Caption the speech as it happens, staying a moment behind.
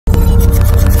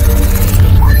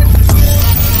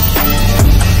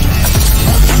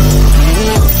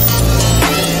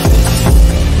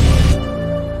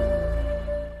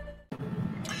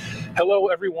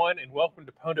everyone, and welcome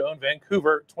to Pwn2Own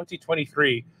Vancouver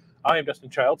 2023. I am Dustin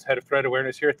Childs, Head of Threat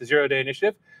Awareness here at the Zero Day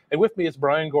Initiative, and with me is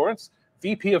Brian Gorence,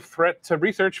 VP of Threat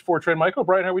Research for Trend Micro.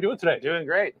 Brian, how are we doing today? Doing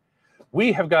great.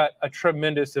 We have got a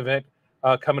tremendous event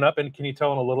coming up, and can you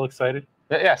tell I'm a little excited?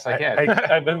 Yes, I can.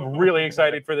 I've been really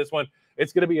excited for this one.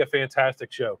 It's going to be a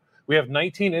fantastic show. We have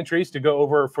 19 entries to go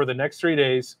over for the next 3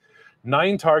 days,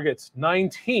 9 targets, 9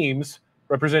 teams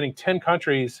representing 10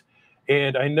 countries,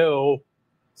 and I know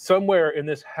somewhere in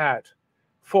this hat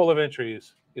full of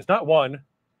entries is not 1,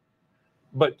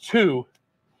 but 2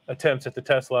 attempts at the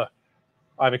Tesla.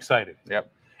 I'm excited.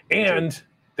 Yep. And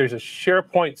there's a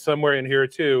SharePoint somewhere in here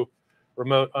too.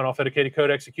 Remote unauthenticated code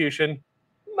execution.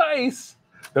 Nice.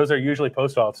 Those are usually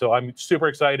post-auth, so I'm super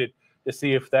excited to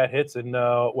see if that hits and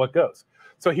what goes.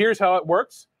 So here's how it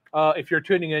works. If you're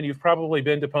tuning in, you've probably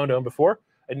been to Pwn2Own before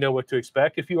and know what to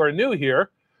expect. If you are new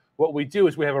here, what we do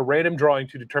is we have a random drawing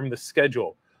to determine the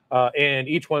schedule. And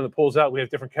each one that pulls out, we have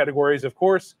different categories, of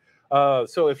course.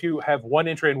 So if you have one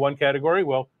entry in one category,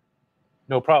 well,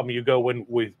 no problem. You go when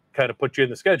we kind of put you in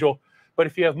the schedule. But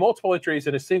if you have multiple entries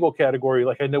in a single category,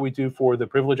 like I know we do for the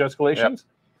privilege escalations,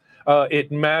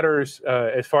 it matters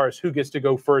as far as who gets to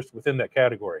go first within that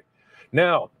category.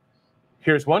 Now,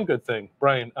 here's one good thing,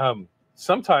 Brian.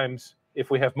 Sometimes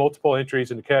if we have multiple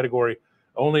entries in the category,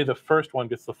 only the first one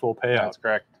gets the full payout. That's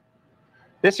correct.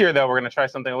 This year, though, we're going to try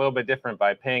something a little bit different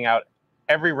by paying out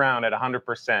every round at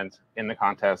 100% in the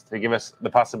contest to give us the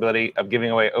possibility of giving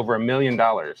away over $1 million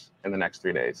in the next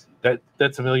 3 days. That's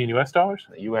 $1 million US dollars?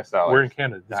 US dollars. We're in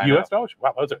Canada. It's US dollars?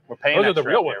 Wow, those are the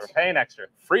real ones. We're paying extra.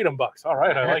 Freedom bucks. All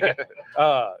right, I like it.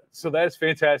 So that is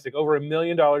fantastic. Over $1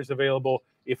 million available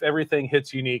if everything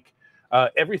hits unique.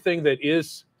 Everything that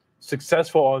is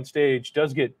successful on stage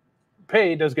does get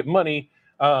paid, does get money,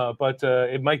 but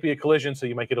it might be a collision, so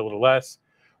you might get a little less.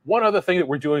 One other thing that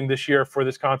we're doing this year for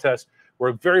this contest,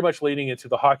 we're very much leaning into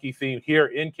the hockey theme here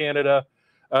in Canada.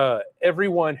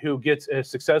 Everyone who gets a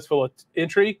successful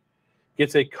entry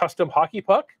gets a custom hockey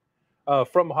puck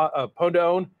from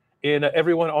Pwn2Own, and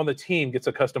everyone on the team gets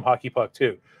a custom hockey puck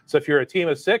too. So if you're a team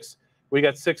of 6, we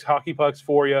got 6 hockey pucks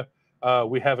for you.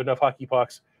 We have enough hockey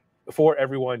pucks for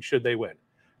everyone should they win.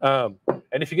 And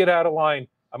if you get out of line,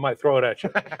 I might throw it at you,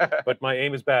 but my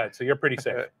aim is bad, so you're pretty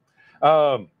safe.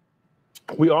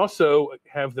 We also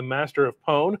have the Master of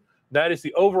Pwn. That is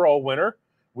the overall winner.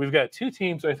 We've got 2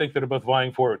 teams, I think, that are both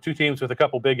vying for it. 2 teams with a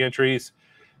couple big entries.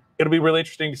 It'll be really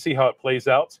interesting to see how it plays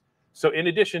out. So in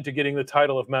addition to getting the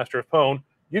title of Master of Pwn,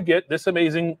 you get this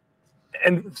amazing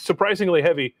and surprisingly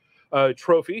heavy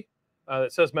trophy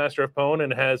that says Master of Pwn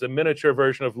and has a miniature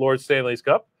version of Lord Stanley's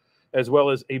Cup, as well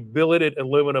as a billeted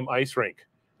aluminum ice rink.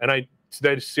 And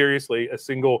that is seriously a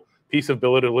single piece of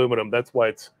billeted aluminum. That's why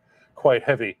it's quite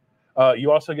heavy.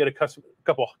 You also get a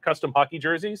couple custom hockey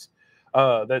jerseys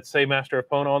that say Master of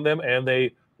Pwn on them, and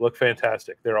they look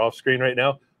fantastic. They're off screen right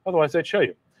now. Otherwise, I'd show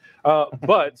you.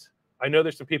 But I know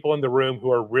there's some people in the room who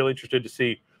are really interested to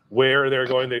see where they're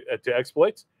going to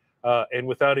exploit. And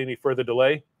without any further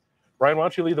delay, Brian, why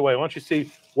don't you lead the way? Why don't you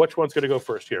see which one's going to go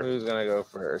first here? Who's going to go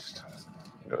first?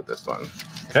 Go with this one.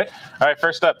 Okay. All right,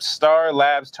 first up, Star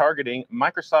Labs targeting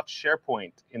Microsoft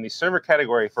SharePoint in the server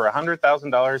category for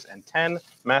 $100,000 and 10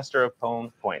 Master of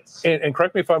Pwn points. And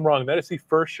correct me if I'm wrong, that is the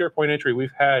first SharePoint entry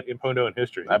we've had in Pwn2Own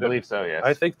history. I believe so, yes.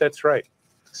 I think that's right.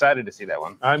 Excited to see that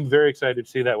one. I'm very excited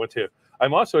to see that one too.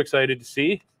 I'm also excited to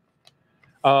see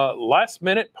Last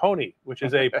Minute Pony, which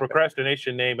is a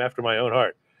procrastination name after my own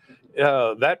heart.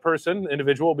 That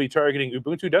individual will be targeting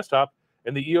Ubuntu Desktop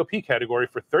in the EOP category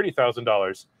for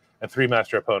 $30,000 and 3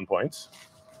 Master of Pwn points.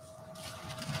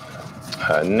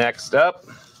 Next up,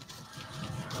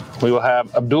 we will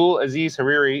have Abdul Aziz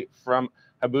Hariri from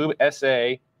Haboob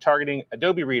SA targeting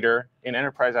Adobe Reader in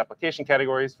enterprise application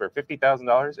categories for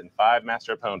 $50,000 and 5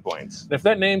 Master of Pwn points. If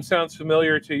that name sounds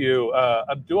familiar to you,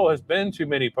 Abdul has been to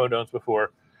many Pwn2Owns before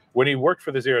when he worked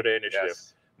for the Zero Day Initiative.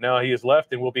 Yes. Now he has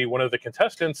left and will be one of the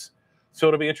contestants. So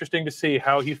it'll be interesting to see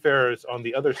how he fares on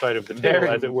the other side of the table,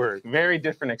 as it were. Very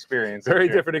different experience. Very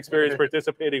different experience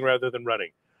participating rather than running.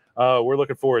 We're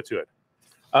looking forward to it.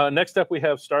 Next up, we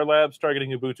have Star Labs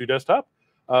targeting Ubuntu Desktop.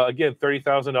 Again,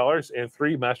 $30,000 and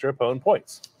 3 Master of Pwn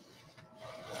points.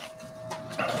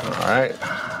 All right.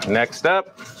 Next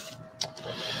up,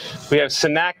 we have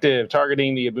Synactive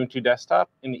targeting the Ubuntu Desktop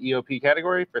in the EOP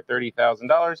category for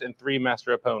 $30,000 and 3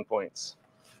 Master of Pwn points.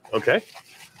 Okay.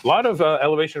 A lot of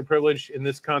elevation and privilege in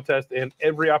this contest, and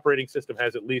every operating system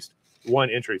has at least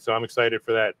 1 entry. So I'm excited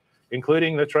for that,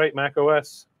 including, that's right, Mac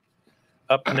OS.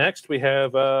 Up next, we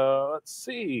have, let's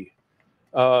see,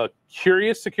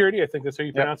 Curious Security. I think that's how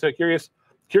you pronounce that. Curious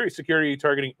Security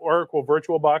targeting Oracle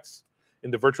VirtualBox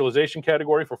in the virtualization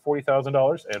category for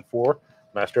 $40,000 and 4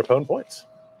 Master of Pwn points.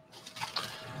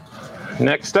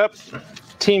 Next up,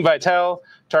 Team Vital,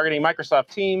 targeting Microsoft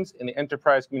Teams in the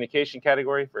enterprise communication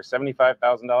category for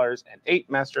 $75,000 and 8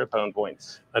 Master of Pwn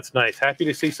points. That's nice. Happy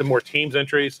to see some more Teams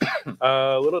entries.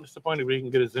 A little disappointed we can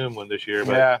get a Zoom one this year.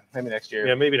 But yeah, maybe next year.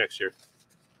 Yeah, maybe next year.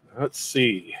 Let's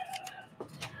see.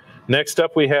 Next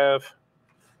up, we have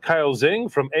Kyle Zing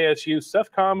from ASU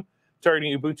SEFCOM,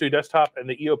 targeting Ubuntu Desktop in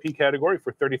the EOP category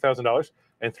for $30,000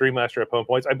 and 3 Master of Pwn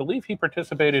points. I believe he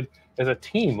participated as a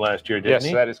team last year, didn't he?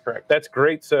 Yes, that is correct. That's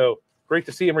great. So great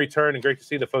to see him return, and great to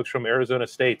see the folks from Arizona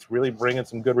State really bringing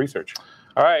some good research.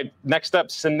 All right, next up,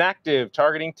 Synactive,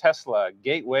 targeting Tesla,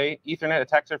 Gateway, Ethernet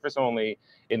attack surface only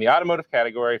in the automotive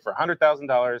category for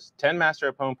 $100,000, 10 Master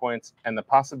of Pwn points, and the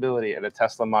possibility at a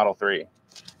Tesla Model 3.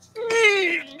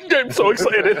 I'm so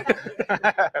excited.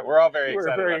 We're all very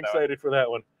excited. We're very excited for that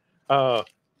one.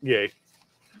 Yay.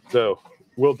 So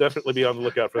we'll definitely be on the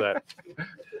lookout for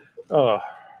that.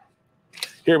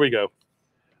 Here we go.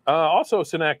 Also,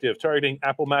 Synactive, targeting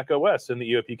Apple Mac OS in the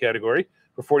EOP category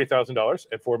for $40,000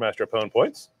 and 4 Master of Pwn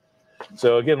points.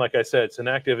 So again, like I said,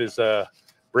 Synactive is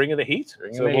bringing the heat.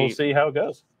 We'll see how it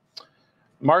goes.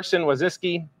 Marcin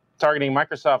Waziski, targeting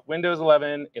Microsoft Windows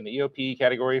 11 in the EOP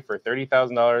category for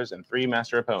 $30,000 and 3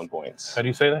 Master of Pwn points. How do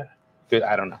you say that? Good,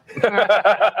 I don't know.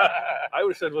 I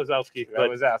would have said Wazowski.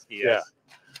 Wazowski, yes.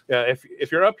 Yeah.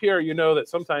 If you're up here, you know that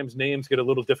sometimes names get a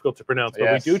little difficult to pronounce,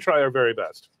 but we do try our very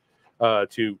best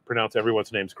to pronounce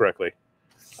everyone's names correctly,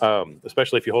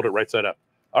 especially if you hold it right side up.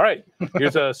 All right,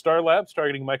 here's Star Labs,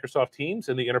 targeting Microsoft Teams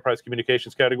in the enterprise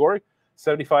communications category,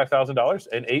 $75,000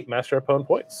 and 8 Master of Pwn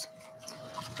points.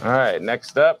 All right,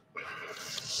 next up,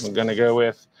 we're going to go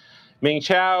with Ming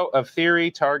Chow of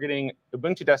Theory, targeting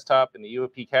Ubuntu Desktop in the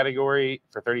UOP category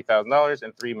for $30,000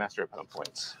 and 3 Master of Pwn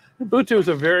points. Ubuntu is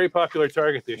a very popular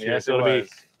target this year, yes, so it'll be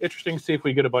interesting to see if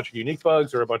we get a bunch of unique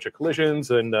bugs or a bunch of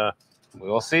collisions, and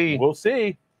we'll see. We'll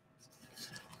see.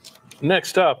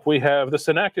 Next up, we have the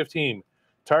Synactive team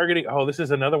targeting. Oh, this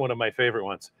is another one of my favorite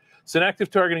ones. Synactive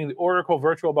targeting the Oracle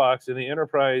VirtualBox in the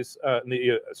enterprise,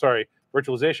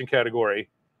 virtualization category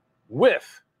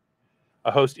with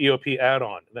a host EOP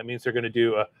add-on. That means they're going to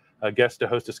do a guest to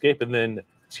host escape and then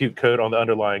execute code on the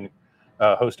underlying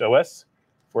host OS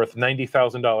worth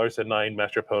 $90,000 and 9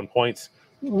 Master Pwn points.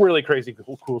 Really crazy,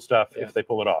 cool stuff if they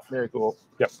pull it off. Very cool.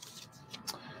 Yep.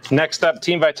 Next up,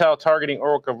 Team Vital, targeting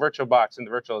Oracle VirtualBox in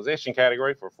the virtualization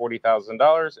category for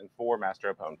 $40,000 and 4 Master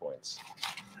of Pwn points.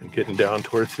 And getting down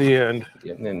towards the end.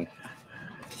 Getting in.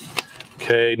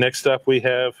 Okay, next up we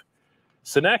have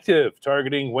Synactive,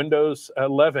 targeting Windows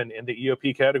 11 in the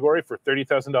EOP category for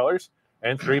 $30,000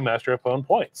 and 3 Master of Pwn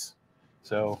points.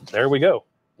 So there we go.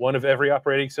 One of every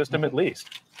operating system at least.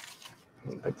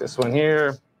 Pick this one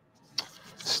here.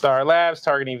 Star Labs,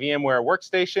 targeting VMware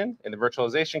Workstation in the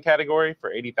virtualization category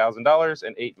for $80,000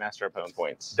 and 8 Master of Pwn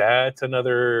points. That's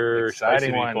another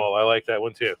exciting one. I like that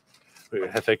one too.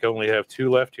 I think I only have 2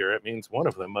 left here. It means one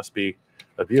of them must be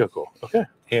a vehicle. Okay,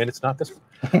 and it's not this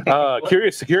one.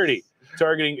 Curious Security,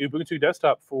 targeting Ubuntu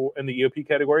Desktop in the EOP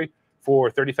category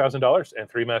for $30,000 and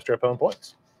 3 Master of Pwn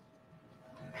points.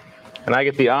 And I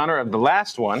get the honor of the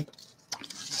last one.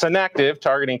 Synactive,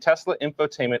 targeting Tesla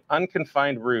Infotainment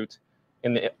Unconfined Root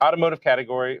in the automotive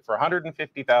category for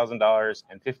 $150,000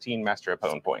 and 15 Master of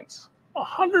Pwn points.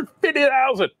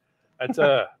 150,000. That's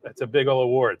a big old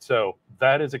award. So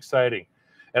that is exciting.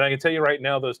 And I can tell you right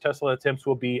now, those Tesla attempts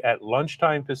will be at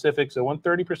lunchtime Pacific, so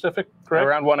 1:30 Pacific, correct?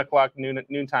 Around 1 o'clock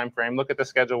noon time frame. Look at the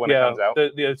schedule when it comes out.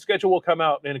 The schedule will come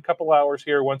out in a couple hours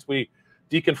here once we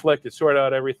deconflict and sort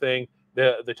out everything.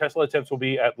 The Tesla attempts will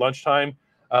be at lunchtime.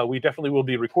 We definitely will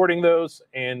be recording those,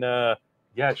 and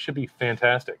it should be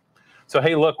fantastic. So,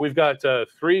 hey, look, we've got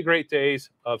 3 great days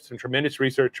of some tremendous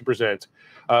research to present.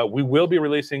 We will be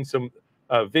releasing some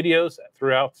videos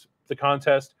throughout the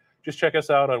contest. Just check us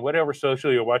out on whatever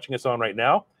social you're watching us on right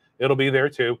now. It'll be there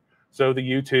too. So the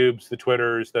YouTubes, the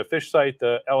Twitters, the Fish site,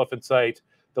 the Elephant site,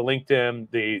 the LinkedIn,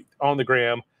 the On the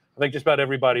Gram. I think just about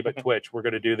everybody but Twitch we're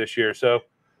going to do this year. So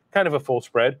kind of a full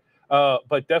spread.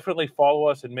 But definitely follow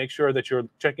us and make sure that you're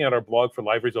checking out our blog for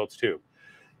live results too.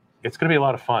 It's going to be a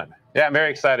lot of fun. Yeah, I'm very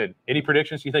excited. Any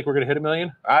predictions? You think we're going to hit 1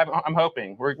 million? I'm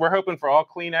hoping. We're hoping for all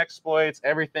clean exploits,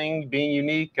 everything being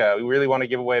unique. We really want to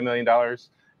give away $1 million,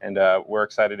 and we're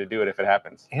excited to do it if it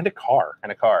happens. And a car.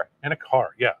 And a car. And a car,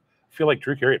 yeah. I feel like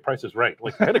Drew Carey at Price is Right.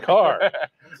 Like, and a car.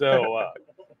 So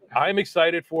I'm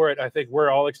excited for it. I think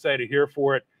we're all excited here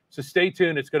for it. So stay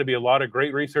tuned. It's going to be a lot of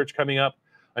great research coming up.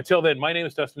 Until then, my name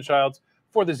is Dustin Childs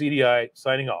for the ZDI,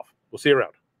 signing off. We'll see you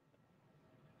around.